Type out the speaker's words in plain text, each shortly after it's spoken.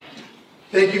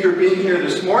Thank you for being here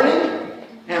this morning.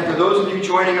 And for those of you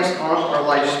joining us on our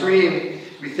live stream,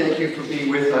 we thank you for being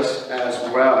with us as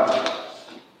well.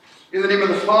 In the name of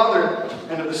the Father,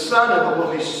 and of the Son, and of the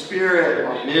Holy Spirit.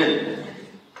 Amen.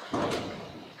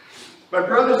 My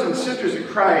brothers and sisters in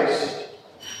Christ,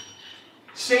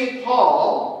 St.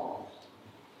 Paul,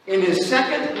 in his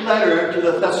second letter to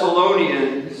the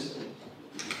Thessalonians,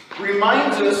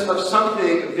 reminds us of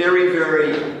something very,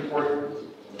 very important.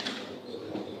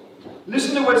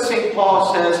 Listen to what St.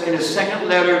 Paul says in his second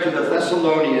letter to the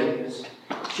Thessalonians,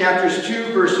 chapters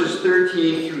 2, verses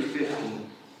 13 through 15.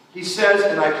 He says,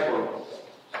 and I quote,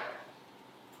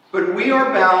 "But we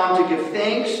are bound to give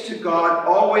thanks to God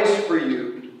always for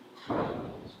you,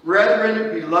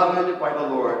 brethren beloved by the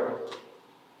Lord,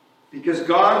 because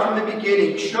God from the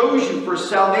beginning chose you for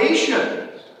salvation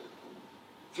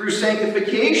through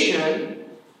sanctification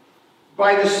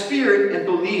by the Spirit and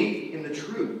belief in the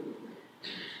truth.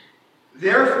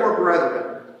 Therefore,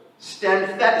 brethren,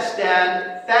 stand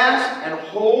fast and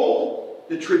hold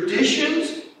the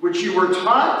traditions which you were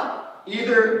taught,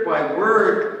 either by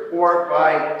word or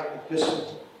by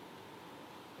epistle.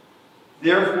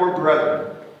 Therefore,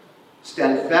 brethren,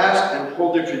 stand fast and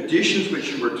hold the traditions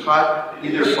which you were taught,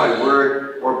 either by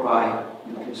word or by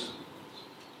epistle."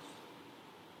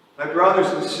 My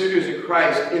brothers and sisters in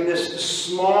Christ, in this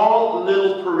small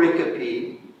little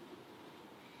pericope,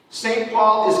 St.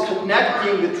 Paul is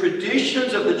connecting the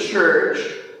traditions of the church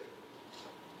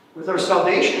with our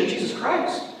salvation in Jesus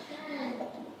Christ.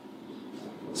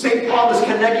 St. Paul is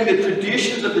connecting the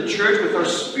traditions of the church with our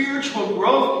spiritual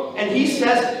growth, and he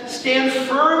says, stand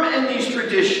firm in these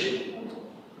traditions.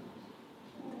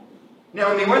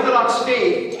 Now, in the Orthodox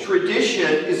faith,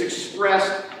 tradition is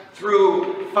expressed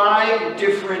through 5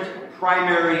 different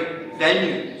primary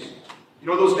venues. You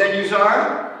know what those venues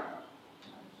are?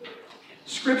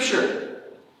 Scripture,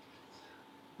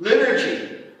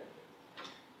 liturgy,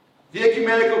 the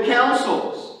Ecumenical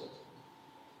Councils,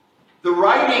 the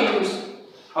writings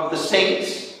of the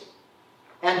saints,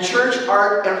 and church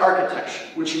art and architecture,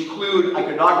 which include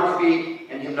iconography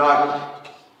and hymnography.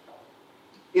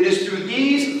 It is through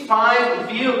these 5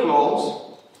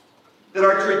 vehicles that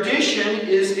our tradition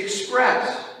is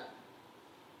expressed.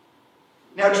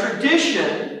 Now,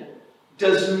 tradition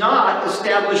does not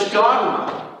establish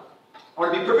dogma. I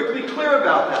want to be perfectly clear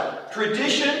about that.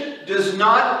 Tradition does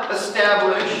not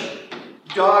establish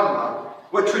dogma.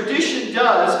 What tradition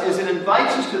does is it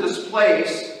invites us to this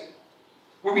place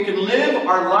where we can live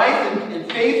our life in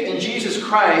faith in Jesus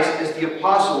Christ as the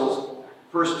apostles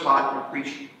first taught and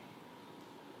preached.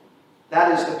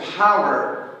 That is the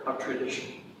power of tradition.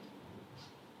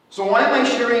 So why am I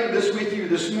sharing this with you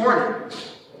this morning?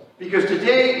 Because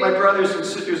today, my brothers and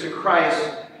sisters in Christ,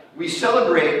 we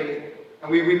celebrate and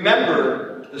we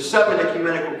remember the 7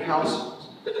 Ecumenical Councils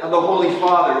and the Holy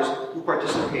Fathers who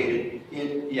participated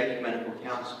in the Ecumenical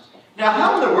Council. Now,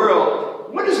 how in the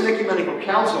world, what is an Ecumenical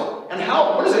Council, and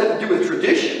what does it have to do with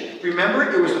tradition? Remember,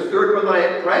 it was the third one that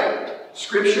I read,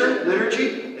 Scripture,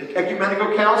 liturgy,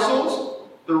 Ecumenical Councils,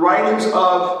 the writings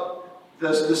of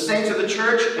the saints of the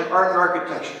church, and art and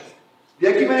architecture. The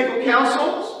Ecumenical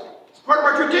Councils is part of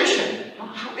our tradition.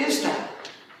 How is that?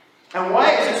 And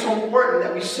why is it so important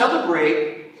that we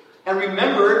celebrate and we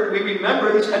remember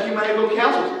these ecumenical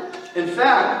councils? In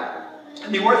fact,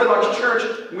 in the Orthodox Church,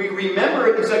 we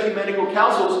remember these ecumenical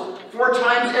councils 4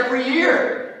 times every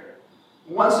year.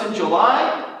 Once in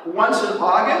July, once in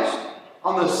August,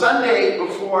 on the Sunday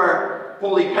before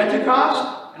Holy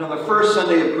Pentecost, and on the first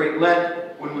Sunday of Great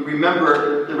Lent, when we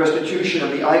remember the restitution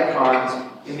of the icons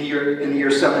in the year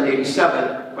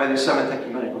 787 by the 7th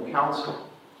Ecumenical Council.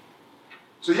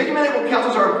 So the Ecumenical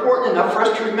Councils are important enough for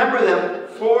us to remember them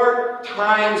 4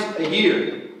 times a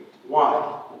year.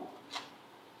 Why?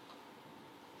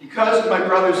 Because, my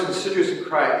brothers and sisters in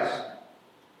Christ,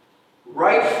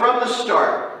 right from the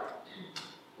start,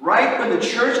 right when the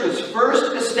church was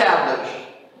first established,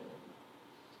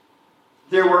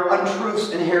 there were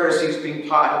untruths and heresies being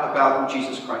taught about who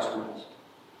Jesus Christ was.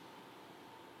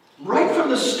 Right from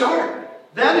the start.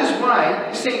 That is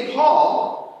why St.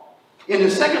 Paul, in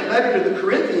his second letter to the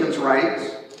Corinthians,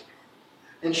 writes,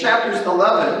 in chapters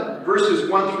 11, verses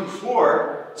 1 through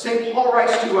 4, St. Paul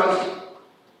writes to us,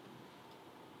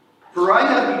 "For I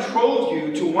have betrothed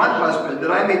you to one husband,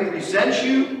 that I may present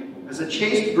you as a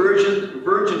chaste virgin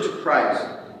to Christ.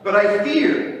 But I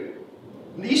fear,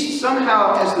 lest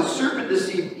somehow, as the serpent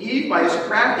deceived Eve by his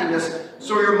craftiness,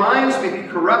 so your minds may be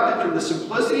corrupted from the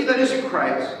simplicity that is in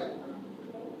Christ.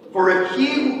 For if he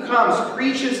who comes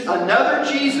preaches another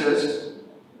Jesus,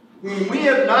 whom we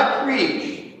have not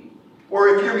preached, or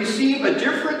if you receive a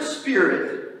different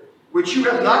spirit, which you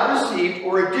have not received,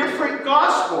 or a different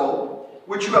gospel,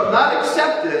 which you have not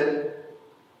accepted,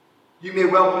 you may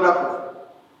well put up with it.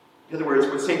 In other words,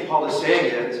 what St. Paul is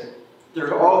saying is,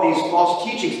 there are all these false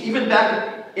teachings. Even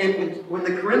back when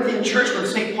the Corinthian church, when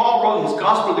St. Paul wrote his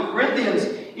gospel to the Corinthians,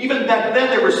 even back then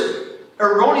there was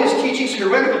erroneous teachings,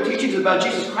 heretical teachings about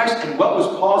Jesus Christ. And what was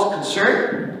Paul's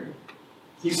concern?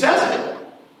 He says it.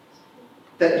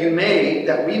 That we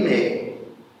may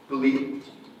believe.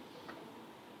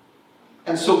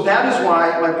 And so that is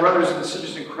why, my brothers and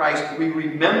sisters in Christ, we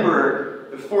remember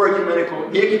the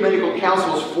Ecumenical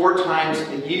Councils 4 times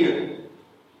a year.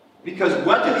 Because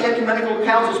what do the Ecumenical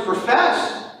Councils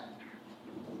profess?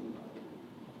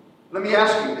 Let me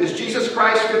ask you, is Jesus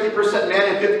Christ 50%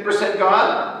 man and 50%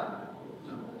 God?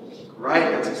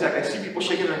 Right, that's exactly. I see people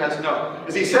shaking their heads no.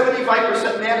 Is he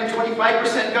 75% man and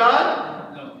 25%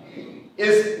 God? No.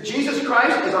 Is Jesus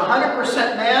Christ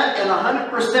 100% man and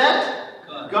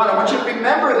 100% God? I want you to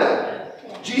remember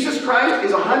that. Jesus Christ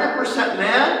is 100%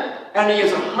 man and he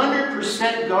is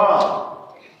 100% God.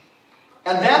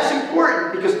 And that's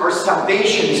important because our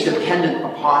salvation is dependent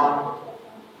upon him.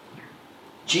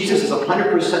 Jesus is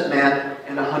 100% man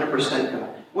and 100% God.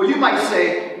 Well, you might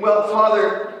say, well,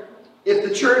 Father, if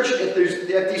the church, if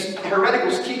these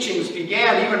heretical teachings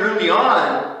began even early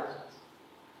on,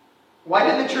 why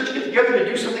did the church get together to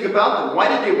do something about them? Why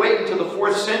did they wait until the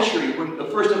 4th century when the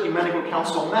First Ecumenical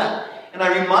Council met? And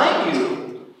I remind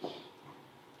you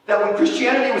that when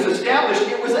Christianity was established,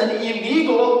 it was an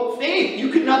illegal faith. You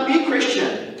could not be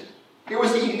Christian. It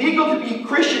was illegal to be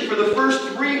Christian for the first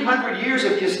 300 years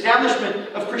of the establishment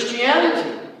of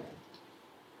Christianity.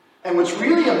 And what's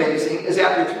really amazing is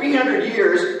after 300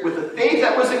 years, with the faith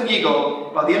that was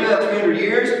illegal, by the end of that 300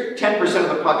 years, 10%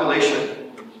 of the population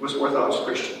was Orthodox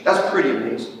Christian. That's pretty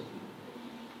amazing.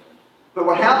 But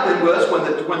what happened was when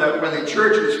the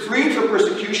church was freed from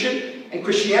persecution and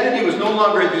Christianity was no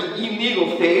longer the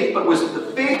illegal faith, but was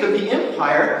the faith of the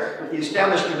empire, with the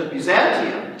establishment of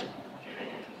Byzantium,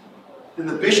 then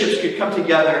the bishops could come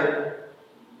together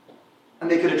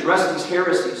and they could address these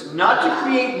heresies, not to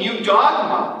create new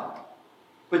dogma,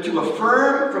 but to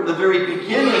affirm from the very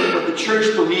beginning what the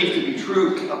church believed to be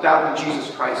true about who Jesus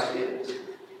Christ is.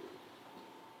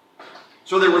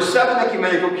 So there were 7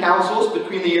 ecumenical councils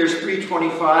between the years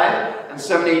 325 and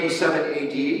 787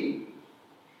 AD.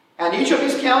 And each of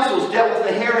these councils dealt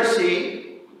with a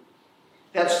heresy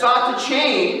that sought to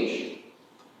change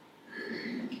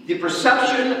the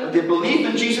perception of the belief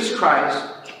in Jesus Christ,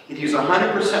 that he was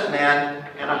 100% man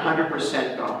and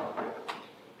 100% God.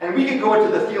 And we can go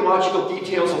into the theological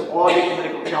details of all the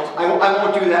ecumenical councils. I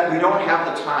won't do that. We don't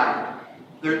have the time.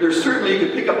 There's certainly, you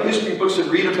can pick up history books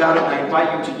and read about it, and I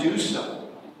invite you to do so.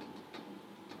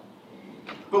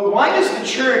 But why does the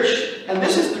church, and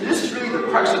this is really the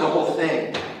crux of the whole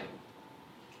thing,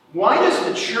 why does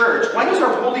the church, why does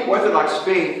our Holy Orthodox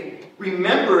faith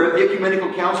remember the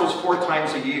ecumenical councils 4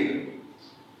 times a year?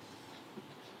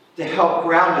 To help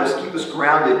ground us, keep us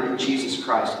grounded in Jesus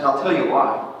Christ. And I'll tell you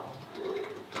why.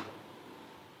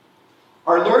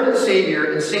 Our Lord and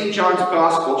Savior in St. John's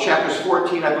Gospel, chapters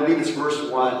 14, I believe it's verse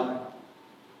 1,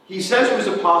 he says to his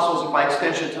apostles, and by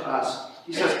extension to us,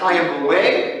 he says, I am the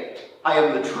way, I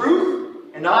am the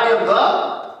truth, and I am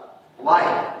the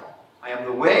life. I am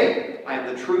the way, I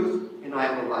am the truth, and I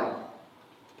am the life.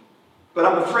 But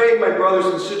I'm afraid, my brothers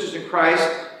and sisters in Christ,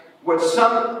 what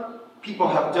some people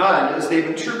have done is they've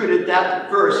interpreted that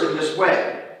verse in this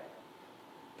way.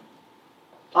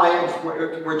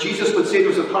 Where Jesus would say to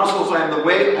his apostles, I am the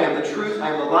way, I am the truth, I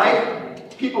am the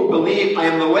life. People believe I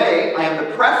am the way, I am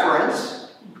the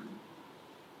preference,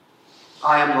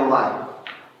 I am the life.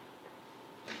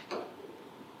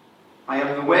 I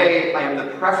am the way, I am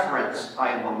the preference, I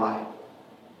am the life.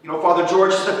 You know, Father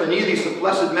George Stefanidis, of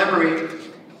blessed memory,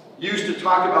 used to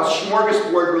talk about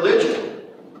smorgasbord religion.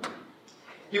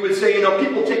 He would say, you know,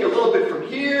 people take a little bit from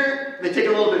here, and they take a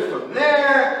little bit from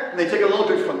there, and they take a little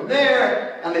bit from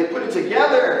there, and they put it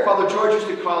together. Father George used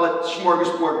to call it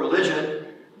smorgasbord religion.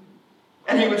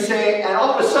 And he would say, and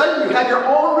all of a sudden you have your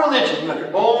own religion, you have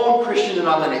your own Christian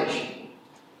denomination.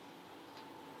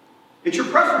 It's your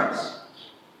preference.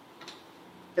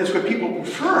 It's what people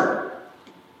prefer.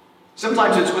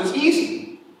 Sometimes it's what's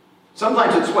easy.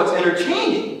 Sometimes it's what's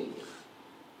entertaining.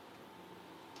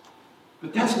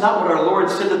 But that's not what our Lord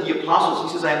said to the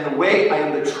apostles. He says, I am the way, I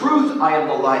am the truth, I am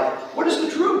the life. What is the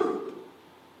truth?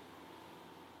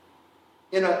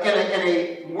 In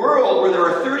a world where there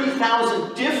are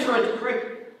 30,000 different...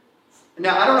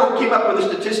 Now, I don't know who came up with the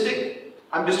statistic.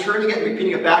 I'm just hearing it and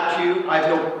repeating it back to you. I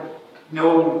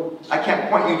can't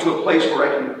point you to a place where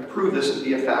I can prove this to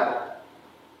be a fact.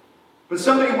 But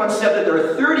somebody once said that there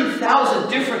are 30,000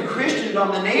 different Christian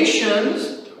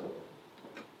denominations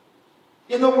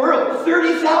in the world.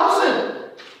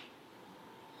 30,000!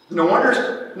 No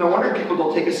wonder people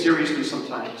don't take it seriously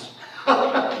sometimes.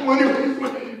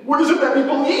 What is it that we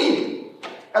believe?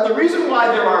 And the reason why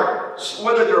there are,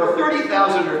 whether there are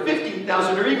 30,000 or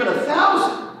 15,000 or even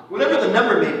 1,000, whatever the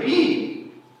number may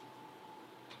be,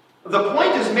 the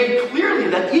point is made clearly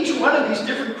that each one of these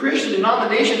different Christian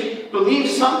denominations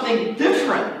believes something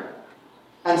different.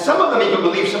 And some of them even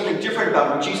believe something different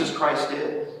about who Jesus Christ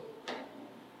is.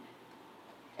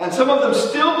 And some of them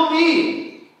still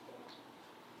believe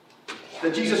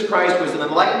that Jesus Christ was an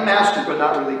enlightened master, but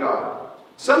not really God.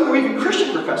 Some who even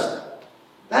Christian profess that.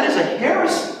 That is a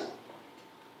heresy.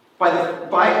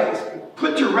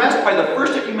 Put to rest by the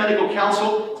First Ecumenical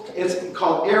Council. It's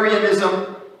called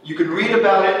Arianism. You can read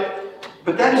about it.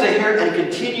 But that is a heresy, and it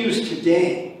continues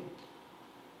today.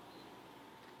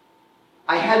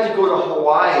 I had to go to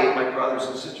Hawaii, my brothers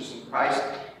and sisters in Christ,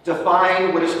 to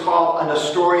find what is called a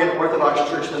Nestorian Orthodox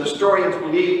church. The Nestorians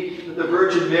believe that the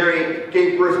Virgin Mary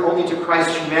gave birth only to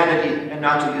Christ's humanity and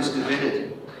not to his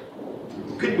divinity.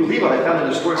 Couldn't believe it. I found a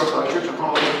Nestorian Orthodox church in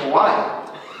Hawaii.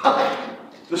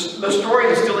 The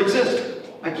Nestorians still exist.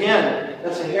 Again,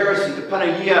 that's a heresy. The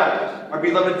Panagia, our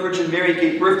beloved Virgin Mary,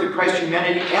 gave birth to Christ's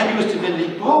humanity and to his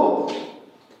divinity, both.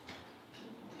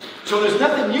 So there's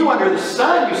nothing new under the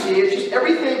sun, you see. It's just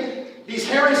everything, these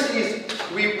heresies,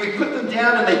 we put them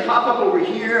down and they pop up over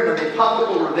here and then they pop up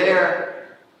over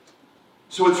there.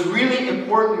 So it's really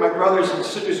important, my brothers and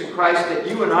sisters in Christ, that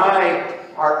you and I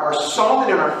are solid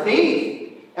in our faith.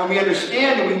 And we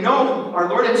understand and we know who our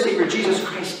Lord and Savior Jesus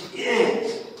Christ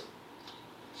is.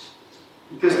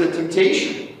 Because the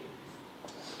temptation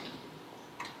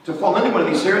to fall into one of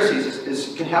these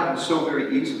heresies can happen so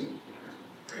very easily.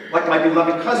 Like my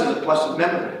beloved cousin of blessed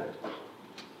memory,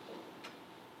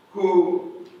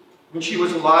 who, when she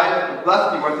was alive,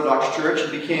 left the Orthodox Church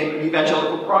and became an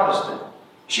evangelical Protestant.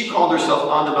 She called herself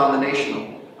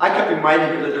non-denominational. I kept reminding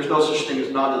her that there's no such thing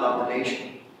as non-denominational.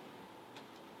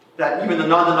 That even the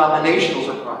non-denominationals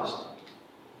are Protestant.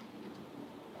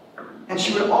 And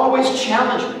she would always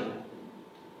challenge me.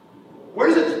 Where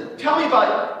does it, tell me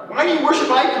about, why do you worship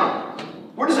icons?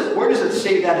 Where does it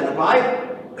say that in the Bible?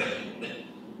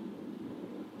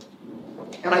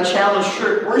 And I challenged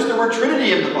her, where's the word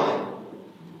Trinity in the Bible?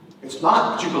 It's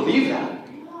not, but you believe that.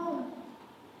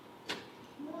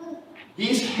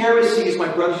 These heresies, my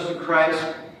brothers in Christ,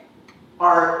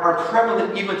 are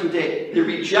prevalent even today. The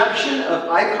rejection of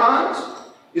icons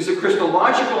is a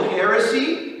Christological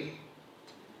heresy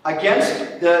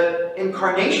against the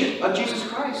incarnation of Jesus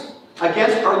Christ,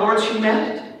 against our Lord's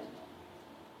humanity.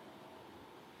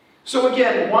 So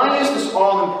again, why is this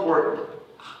all important?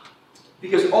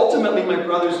 Because ultimately, my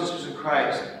brothers and sisters in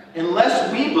Christ,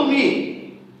 unless we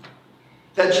believe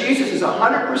that Jesus is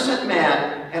 100%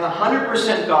 man and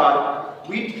 100% God,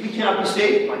 we cannot be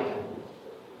saved by him.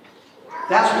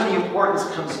 That's where the importance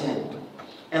comes in.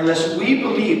 Unless we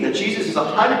believe that Jesus is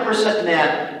 100%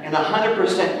 man and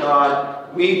 100%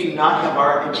 God, we do not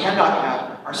have and cannot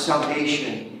have our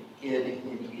salvation in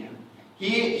him.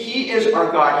 He is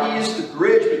our God. He is the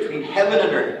bridge between heaven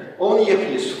and earth. Only if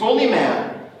he is fully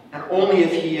man and only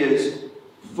if he is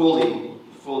fully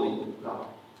God.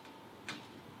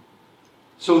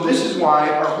 So this is why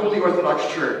our Holy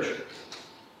Orthodox Church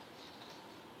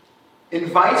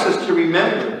invites us to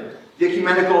remember the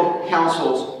Ecumenical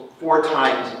Councils 4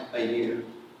 times a year.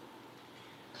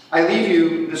 I leave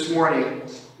you this morning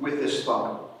with this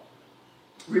thought.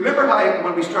 Remember how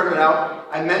when we started out,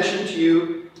 I mentioned to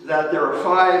you that there are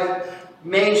 5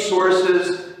 main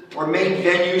sources or main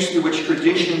venues through which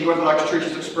tradition in the Orthodox Church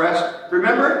is expressed.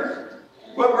 Remember?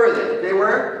 What were they? They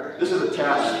were, this is a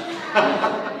test.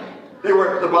 They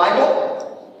were the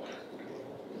Bible,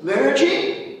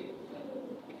 liturgy,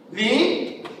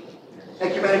 the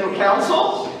Ecumenical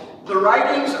Council, the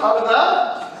writings of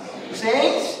the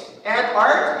saints, and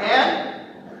art and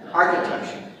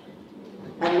architecture.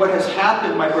 And what has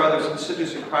happened, my brothers and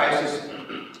sisters in Christ, is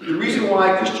the reason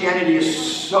why Christianity is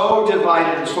so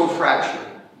divided and so fractured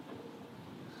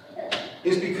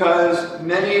is because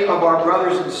many of our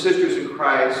brothers and sisters in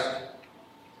Christ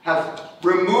have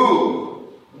removed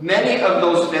many of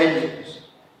those venues,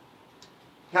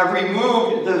 have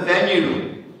removed the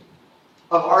venue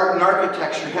of art and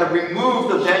architecture, have removed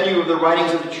the venue of the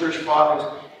writings of the Church Fathers,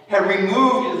 have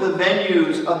removed the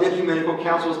venues of the Ecumenical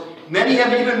Councils. Many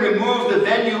have even removed the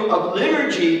venue of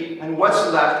liturgy, and what's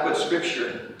left but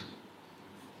Scripture.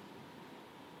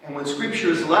 And when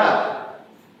Scripture is left,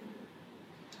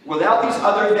 without these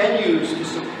other venues to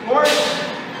support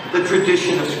the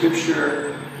tradition of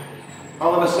Scripture,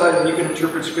 all of a sudden you can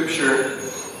interpret Scripture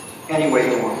any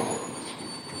way you want.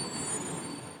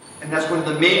 And that's one of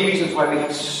the main reasons why we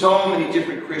have so many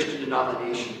different Christian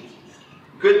denominations.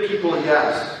 Good people,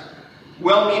 yes.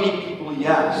 Well-meaning people,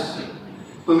 yes.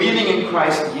 Believing in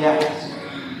Christ, yes.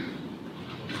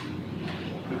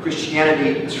 But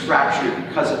Christianity is fractured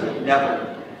because of it,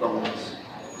 nevertheless.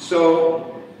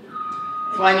 So,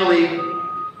 finally,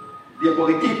 the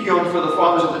Apolitikion for the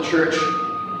fathers of the church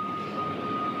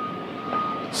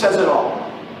says it all.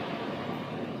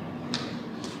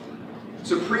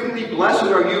 Supremely blessed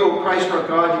are you, O Christ our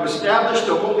God. You established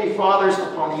the holy fathers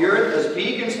upon the earth as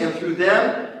beacons, and through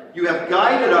them you have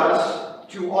guided us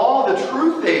to all the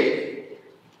true faith.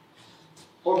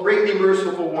 O greatly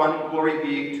merciful one, glory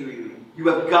be to you. You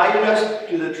have guided us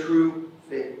to the true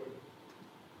faith.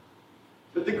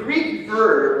 But the Greek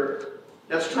verb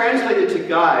that's translated to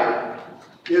guide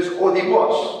is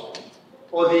odikos,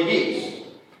 odigis.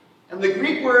 And the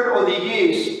Greek word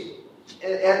odigis,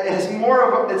 it has more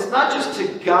of a, it's not just to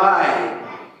guide.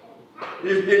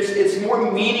 It's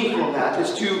more meaningful than that.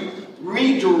 It's to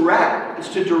redirect. It's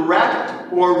to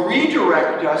direct or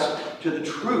redirect us to the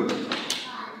truth.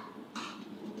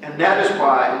 And that is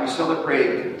why we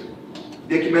celebrate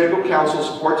the Ecumenical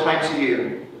Councils 4 times a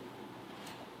year.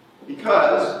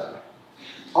 Because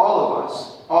all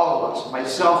of us,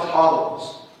 myself, all of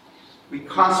us, we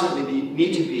constantly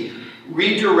need to be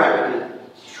redirected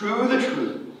through the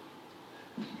truth,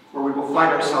 where we will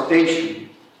find our salvation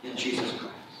in Jesus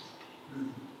Christ.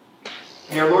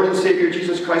 May our Lord and Savior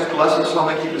Jesus Christ bless us all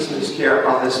and keep us in His care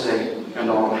on this day and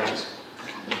always.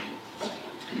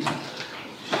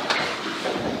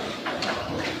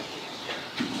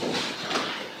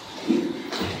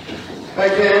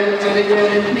 Again and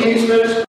again in peace,